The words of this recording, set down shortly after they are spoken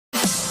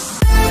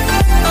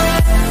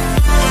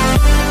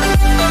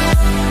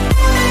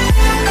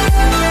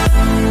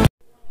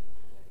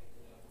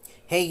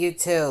Hey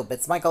YouTube,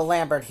 it's Michael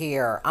Lambert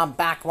here. I'm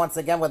back once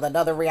again with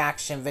another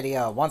reaction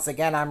video. Once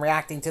again, I'm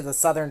reacting to the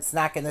Southern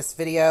Snack in this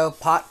video,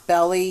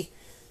 Potbelly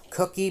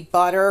Cookie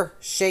Butter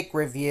Shake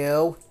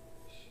Review.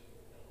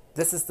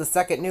 This is the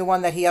second new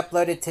one that he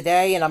uploaded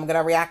today, and I'm going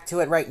to react to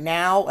it right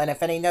now. And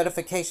if any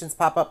notifications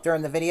pop up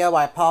during the video,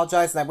 I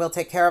apologize and I will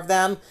take care of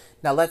them.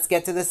 Now let's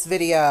get to this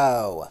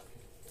video.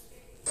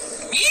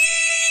 Yeehaw!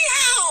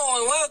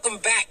 And welcome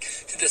back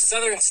to the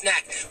Southern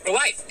Snack, where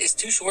life is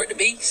too short to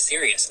be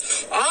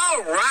serious.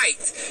 All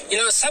right. You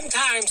know,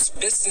 sometimes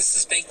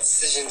businesses make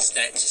decisions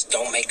that just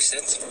don't make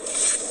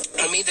sense.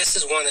 I mean, this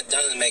is one that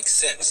doesn't make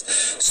sense.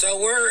 So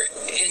we're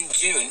in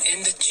June,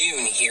 into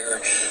June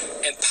here,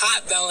 and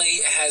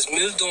Potbelly has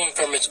moved on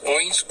from its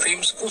orange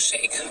creamsicle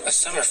shake, a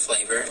summer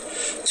flavor,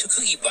 to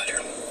cookie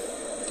butter,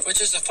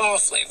 which is a fall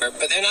flavor,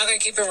 but they're not going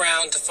to keep it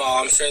around to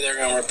fall. I'm sure they're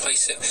going to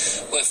replace it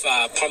with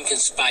pumpkin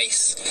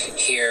spice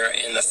here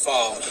in the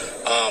fall.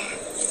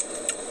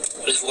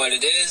 Is what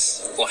it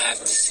is. We'll have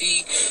to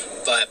see,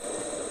 but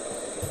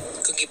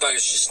cookie butter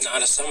is just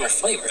not a summer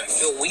flavor. I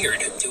feel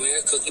weird doing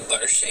a cookie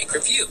butter shake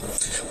review,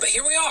 but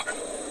here we are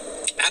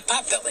at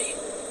Potbelly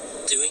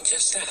doing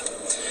just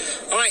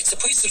that. All right, so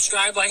please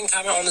subscribe, like, and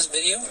comment on this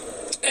video.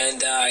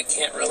 And I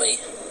can't really.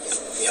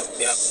 Yep.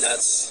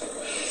 That's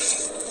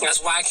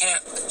why I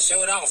can't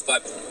show it off,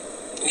 but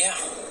yeah.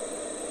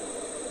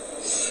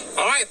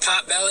 Alright,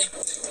 Potbelly.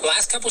 The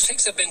last couple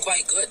shakes have been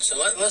quite good, so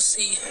let's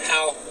see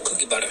how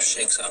cookie butter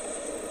shakes up.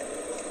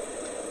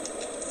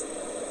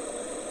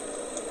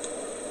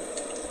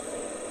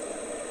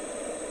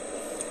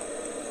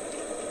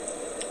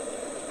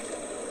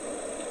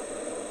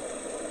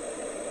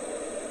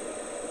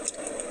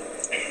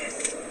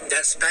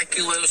 That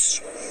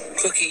speculoos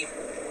cookie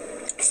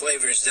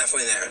flavor is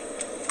definitely there.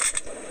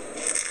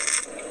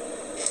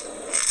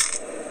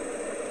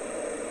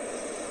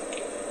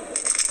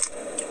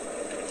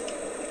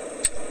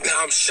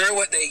 Now, I'm sure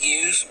what they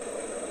use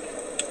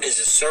is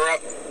a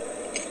syrup,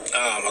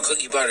 a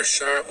cookie butter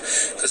syrup,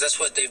 because that's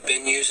what they've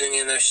been using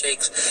in their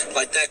shakes.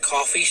 Like that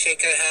coffee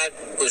shake I had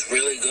was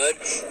really good,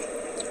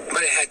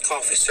 but it had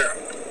coffee syrup.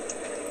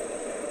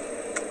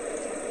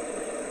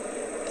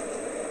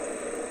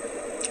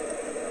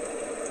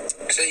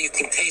 So you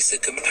can taste the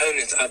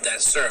components of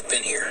that syrup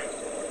in here.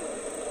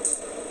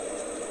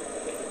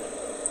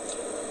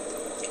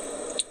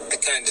 To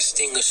kind of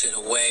distinguish it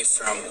away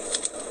from,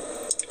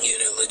 you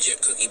know,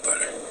 legit cookie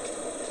butter.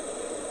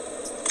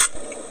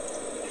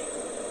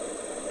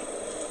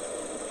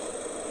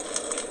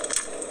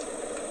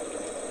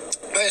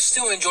 But it's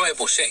still an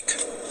enjoyable shake.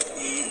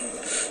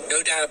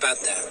 No doubt about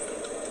that.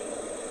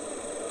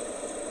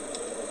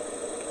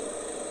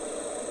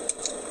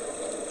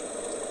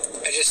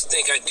 I just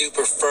think I do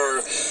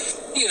prefer,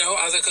 you know,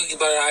 other cookie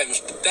butter items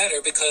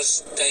better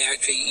because they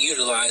actually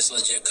utilize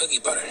legit cookie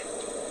butter.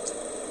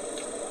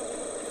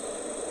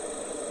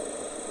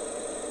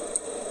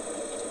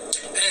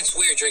 And it's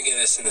weird drinking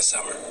this in the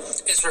summer.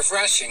 It's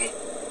refreshing.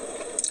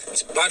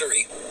 It's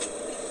buttery.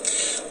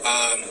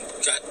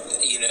 Got,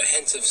 you know,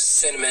 hints of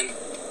cinnamon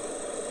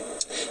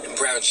and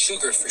brown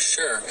sugar for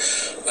sure,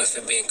 with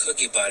it being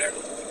cookie butter.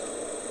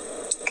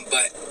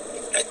 But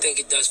I think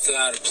it does feel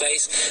out of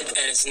place,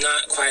 and it's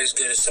not quite as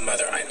good as some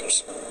other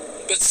items.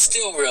 But it's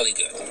still really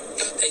good.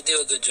 They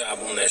do a good job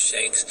on their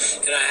shakes,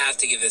 and I have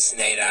to give this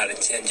an 8 out of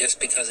 10 just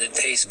because it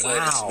tastes good,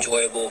 wow. It's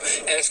enjoyable,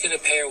 and it's going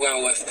to pair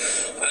well with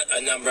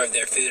a number of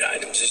their food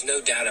items. There's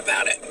no doubt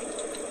about it.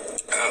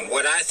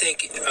 What I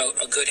think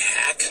a good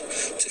hack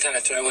to kind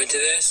of throw into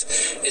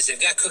this is they've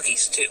got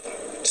cookies too.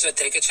 So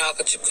take a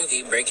chocolate chip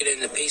cookie, break it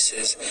into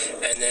pieces,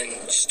 and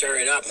then stir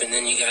it up, and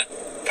then you got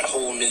a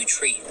whole new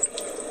treat.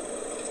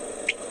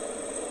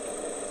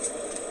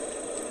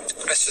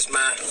 That's just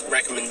my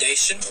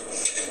recommendation.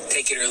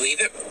 Take it or leave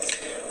it.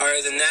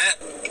 Other than that,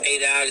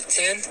 8 out of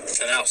 10,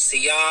 and I'll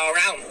see y'all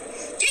around.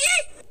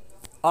 Yay!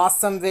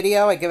 Awesome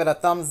video. I give it a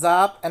thumbs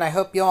up, and I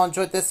hope you all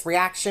enjoyed this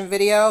reaction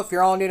video. If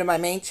you're all new to my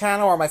main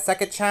channel or my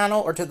second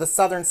channel or to the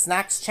Southern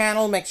Snacks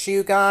channel, make sure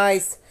you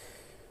guys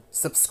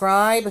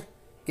subscribe,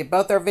 give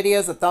both our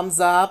videos a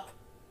thumbs up,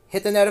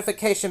 hit the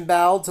notification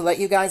bell to let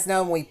you guys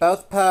know when we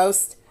both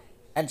post,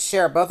 and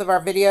share both of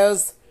our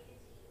videos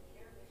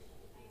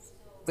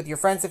with your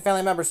friends and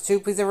family members too,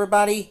 please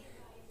everybody.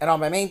 And on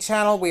my main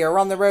channel, we are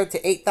on the road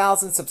to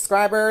 8,000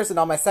 subscribers. And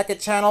on my second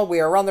channel, we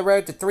are on the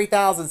road to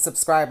 3,000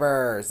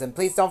 subscribers. And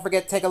please don't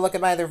forget to take a look at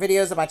my other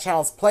videos on my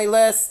channel's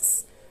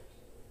playlists.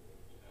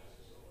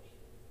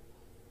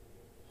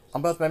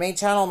 On both my main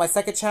channel and my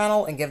second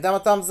channel. And give them a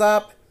thumbs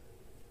up.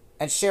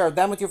 And share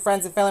them with your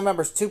friends and family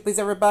members too, please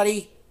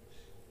everybody.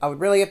 I would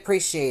really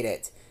appreciate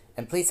it.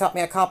 And please help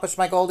me accomplish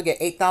my goal to get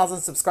 8,000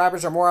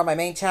 subscribers or more on my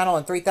main channel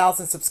and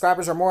 3,000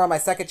 subscribers or more on my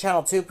second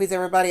channel too, please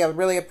everybody. I would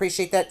really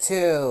appreciate that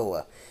too.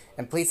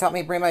 And please help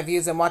me bring my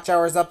views and watch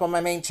hours up on my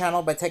main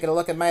channel by taking a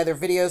look at my other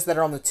videos that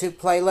are on the 2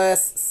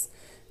 playlists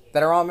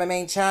that are on my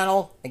main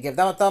channel. And give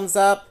them a thumbs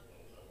up.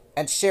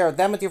 And share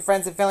them with your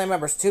friends and family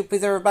members too,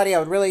 please everybody. I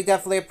would really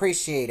definitely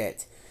appreciate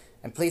it.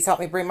 And please help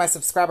me bring my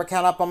subscriber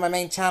count up on my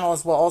main channel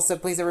as well. Also,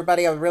 please,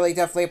 everybody, I would really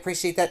definitely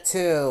appreciate that,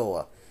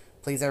 too.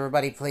 Please,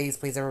 everybody, please.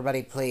 Please,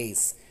 everybody,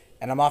 please.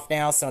 And I'm off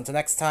now, so until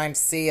next time,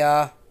 see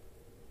ya.